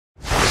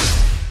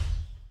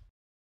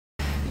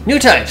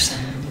Newtypes,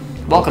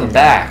 welcome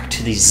back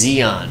to the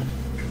Zeon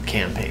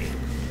campaign.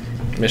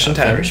 Mission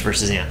 10. Fighters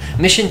versus Zeon.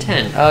 Mission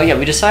 10. Yeah,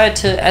 we decided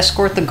to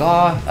escort the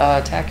GAW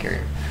attack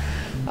carrier.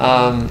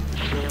 I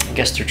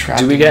guess they're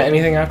trapped. Do we get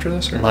anything after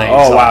this? Or? My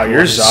oh, wow,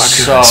 your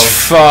Zaku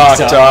is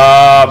fucked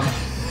up.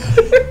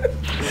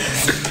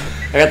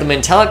 I got the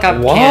Mantellic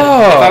cannon. If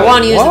I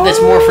want to use it,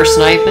 that's more for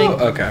sniping.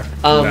 Okay.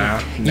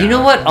 You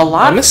know what?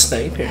 I'm a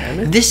sniper.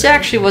 This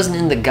actually wasn't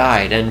in the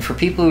guide, and for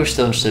people who are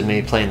still interested in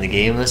maybe playing the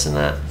game, this and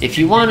that, if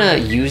you want to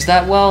use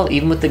that well,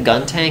 even with the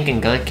gun tank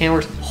and gun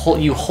cameras,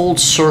 you hold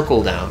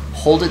circle down.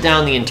 Hold it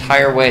down the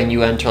entire way, and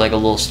you enter like a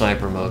little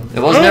sniper mode. It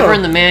was never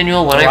in the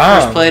manual when I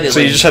first played it. So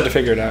you just had to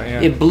figure it out.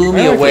 Yeah. It blew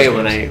me away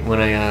when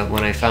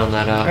I found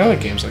that out. I like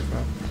games like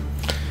that.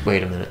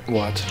 Wait a minute.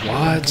 What?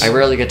 What? I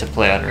rarely get to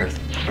play on Earth,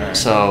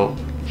 so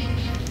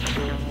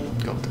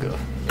go with the go.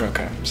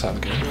 Okay,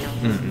 sounds good.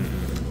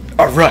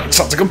 All right,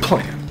 sounds like a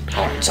plan.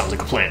 All right, sounds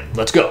like a plan.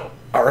 Let's go.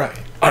 All right,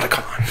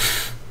 Otacon.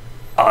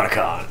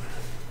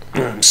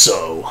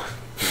 So,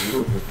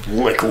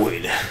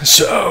 liquid.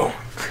 So,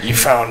 you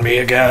found me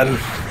again.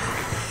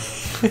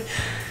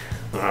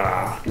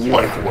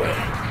 Liquid.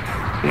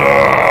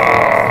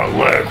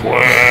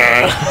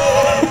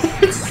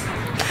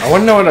 I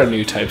want to know what our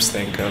new types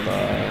think of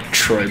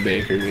Troy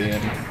Baker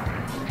being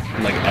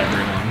like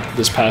everyone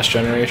this past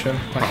generation.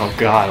 Like, Oh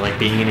god, like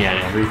being in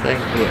everything.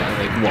 yeah,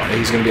 like what?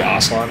 He's gonna be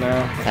Ocelot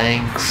now.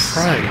 Thanks.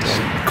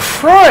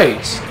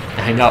 Christ!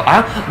 I know.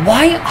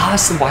 Why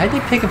Ocelot? Why are they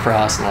picking for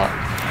Ocelot?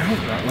 I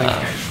don't know.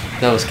 Like,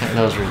 That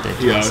was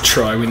ridiculous. yo,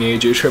 Troy, we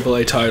need you.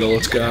 AAA title.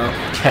 Let's go.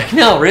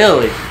 No,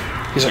 really.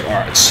 He's like, all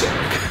right, sick.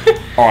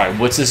 All right,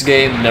 what's this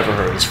game? Never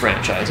heard of this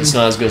franchise. It's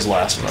not as good as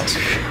Last of Us.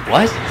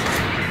 What?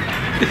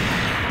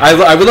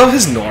 I would love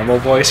his normal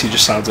voice. He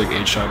just sounds like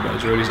H-Town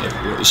Buzzard. He's like,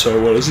 so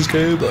what is this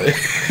game like?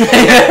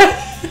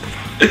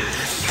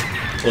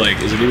 Like,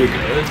 is it even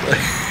good?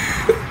 Like,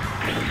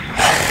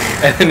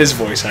 and then his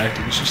voice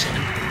acting is just like,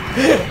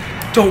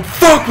 don't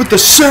fuck with the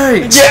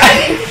Saints!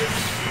 Yeah.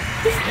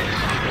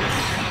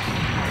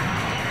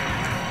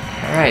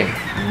 All right.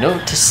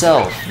 Note to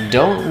self: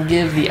 don't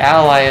give the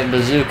ally a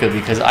bazooka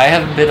because I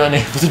haven't been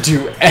unable to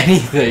do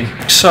anything.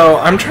 So,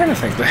 I'm trying to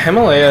think. The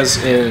Himalayas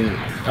in...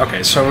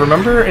 Okay, so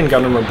remember in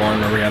Gundam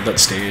Reborn where we had that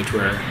stage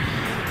where,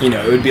 you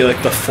know, it would be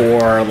like the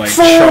four, like,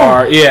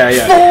 char... Yeah.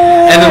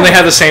 And then they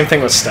had the same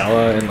thing with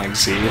Stella and, like,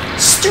 Z.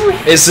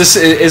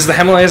 Is the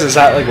Himalayas, is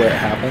that, like, where it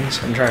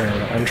happens? I'm trying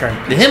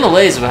to... The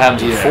Himalayas is what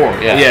happens before,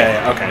 yeah.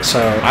 Yeah, okay, so...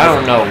 I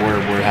don't know where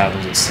it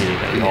happens in City,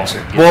 but you also...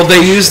 Well,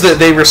 they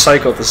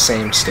recycle the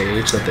same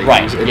stage that they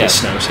use in the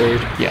snow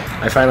stage. Yeah.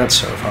 I find that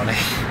so funny.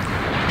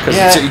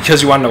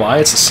 Because you want to know why?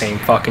 It's the same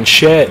fucking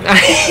shit. The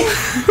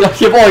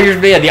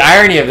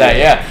irony of that,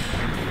 yeah.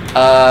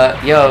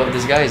 Yo,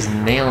 this guy is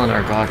nailing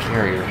our GAW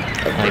carrier.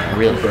 Like,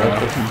 really. Bro.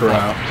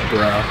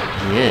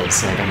 He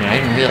is. Like, I mean, I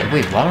didn't realize...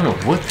 Wait, well, I don't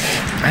know what...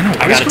 I know.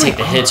 I gotta take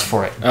the hits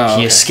for it. Oh,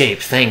 he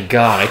escaped. Thank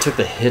God. I took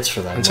the hits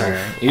for that. That's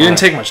alright. You didn't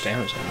take much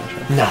damage that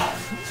much. No.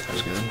 That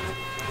was good.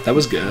 That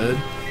was good.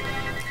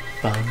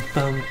 Bum,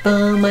 bum,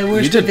 bum, my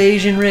worst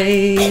evasion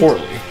rate.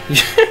 Poorly.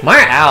 My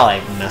ally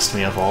messed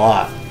me up a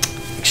lot.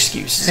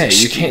 Excuses. Hey,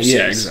 you can't...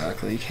 Yeah,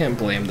 exactly. You can't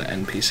blame the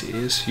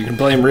NPCs. You can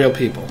blame real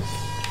people.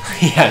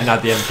 Yeah,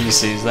 not the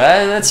NPCs.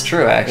 That's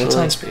true, actually. What's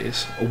on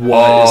space?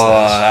 What is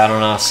this? I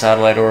don't know.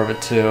 Satellite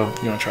orbit 2. You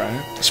want to try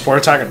it? Sport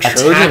attack on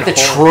Trojan Attack the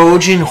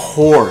Trojan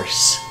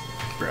horse.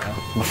 Bro.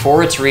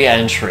 Before its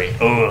re-entry.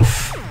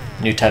 Oof.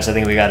 Newtypes, I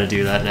think we gotta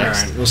do that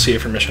next. Alright, we'll see you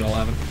for mission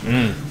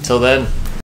 11. Till then.